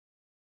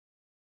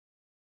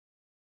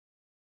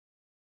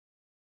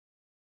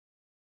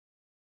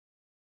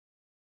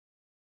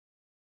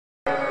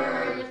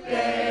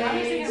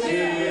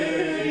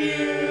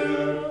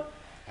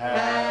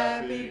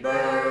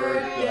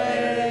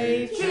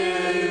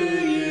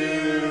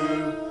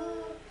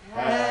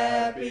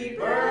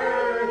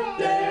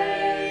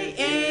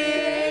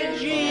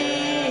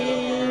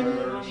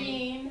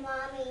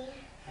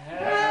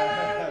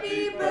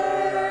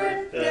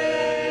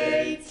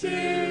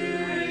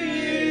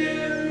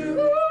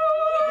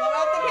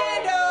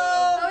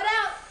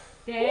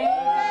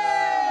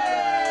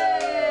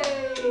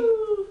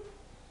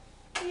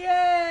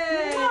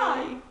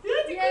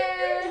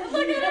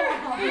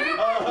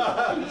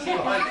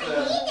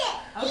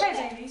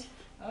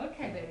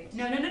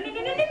No. We're gonna cut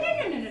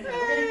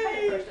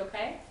it first,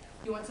 okay?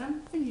 You want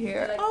some?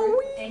 Here. Like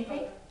Oh, and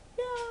cake?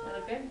 yeah. That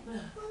look good?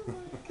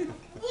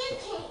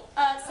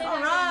 Say All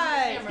that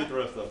right. into the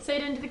camera. Say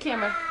it into the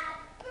camera.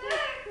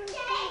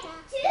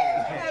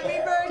 Happy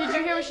birthday. Did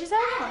you hear what she said?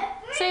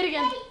 Say it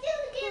again.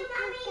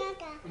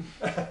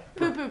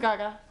 Poo poo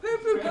gaga. Poo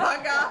poo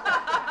gaga.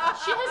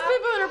 She has poo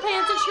poo in her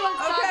pants and she wants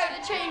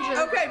Gaga to change her.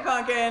 Okay,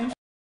 Pumpkin.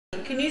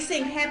 Can you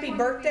sing happy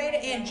birthday to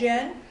Aunt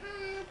Jen?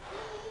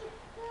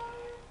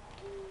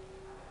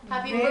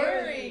 Happy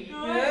Very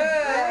birthday.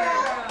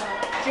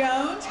 good.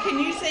 Jones, can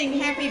you sing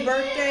happy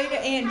birthday to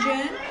Aunt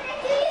Jen?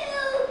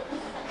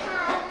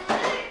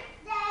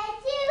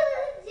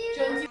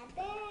 Jones,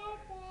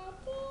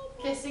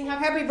 okay, sing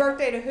Happy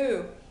birthday to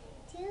who?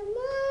 To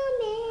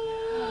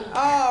Mommy.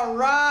 All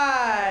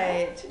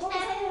right.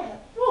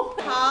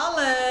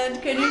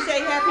 Holland, can you say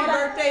happy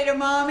birthday to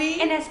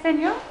Mommy? En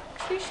español?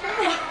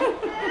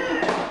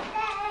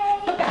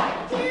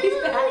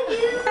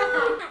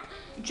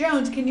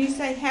 Jones, can you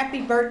say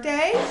happy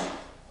birthday?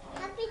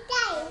 Happy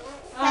day.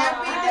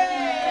 Happy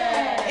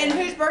day. And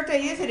whose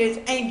birthday is it? It's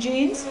Aunt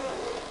Jean's?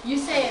 You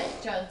say it,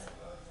 Jones.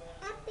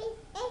 Happy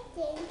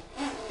eating.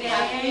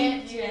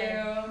 Thank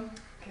you.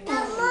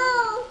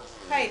 Mom.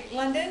 Hey,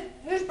 London,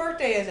 whose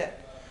birthday is it?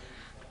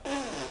 Mom.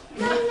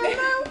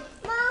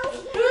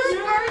 Whose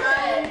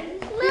birthday?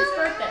 Whose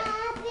birthday?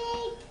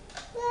 Happy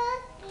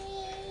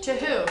birthday. To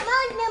who?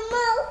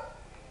 Mom.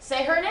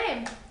 Say her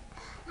name.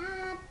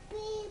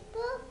 Happy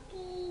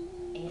birthday.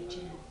 Aunt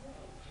Jen.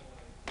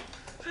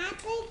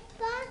 Happy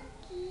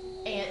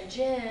birthday. Aunt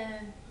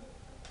Jen.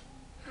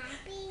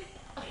 Happy.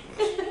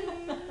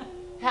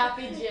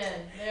 Happy Jen.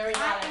 There we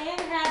got it. I am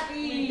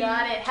happy. We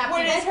got it. Happy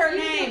What is her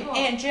birthday. name?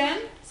 Aunt Jen?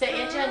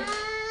 Say Aunt Jen.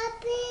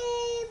 Happy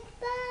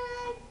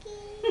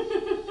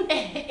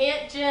birthday.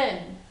 Aunt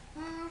Jen.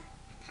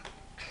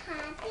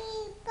 Happy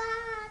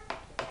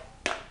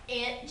birthday.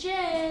 Aunt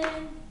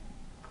Jen.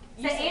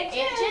 You Say Aunt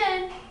Aunt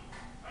Jen.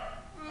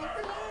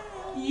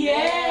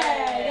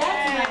 Yeah,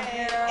 that's my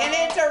girl. And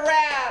it's a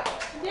wrap.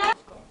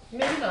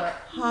 Maybe not.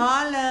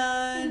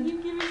 Holland.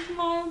 You give me a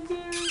smile, too.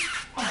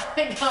 Oh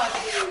my gosh.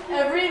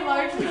 Every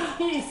large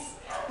piece.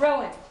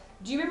 Rowan,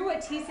 do you remember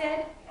what T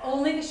said?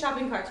 Only the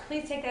shopping carts.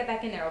 Please take that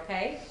back in there,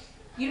 okay?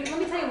 Let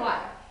me tell you why.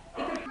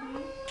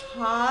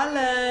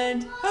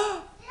 Holland.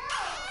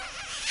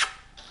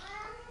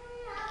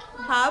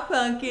 Hi,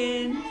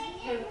 Pumpkin.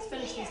 Hey, let's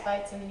finish these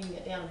bites and then you can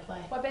get down and play.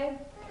 What, babe?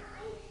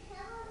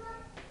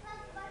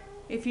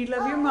 If you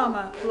love your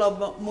mama,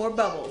 blow more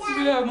bubbles.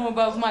 Yeah, more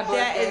above my birthday.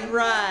 That is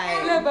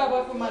right. Yeah,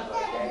 Bubba for my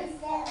birthday.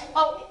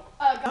 Oh,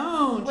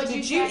 Oh, what'd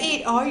did you you say?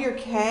 eat all your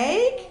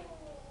cake?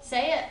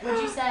 Say it.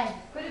 What'd you say?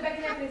 Put it back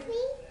in there,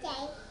 please.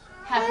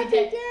 Happy Happy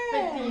day. day.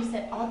 But then you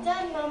said, all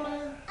done,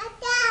 Mama.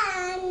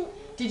 Done.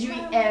 Did you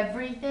eat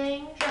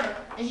everything? Sure.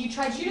 And you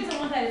tried She doesn't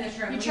want that in this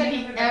room. You We tried to need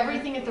eat put it back in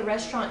everything at the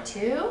restaurant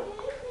too?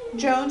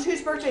 Jones,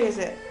 whose birthday is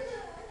it?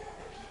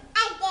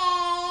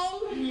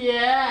 Again.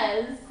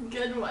 Yes.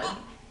 Good one.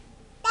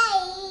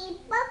 Day,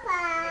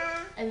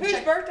 Papa. And Whose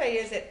check birthday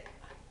is it?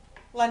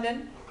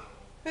 London.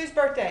 Whose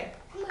birthday?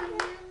 Mommy.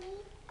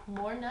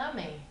 more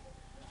nummy.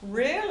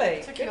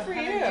 Really? Took Good you for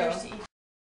 100 you. years to eat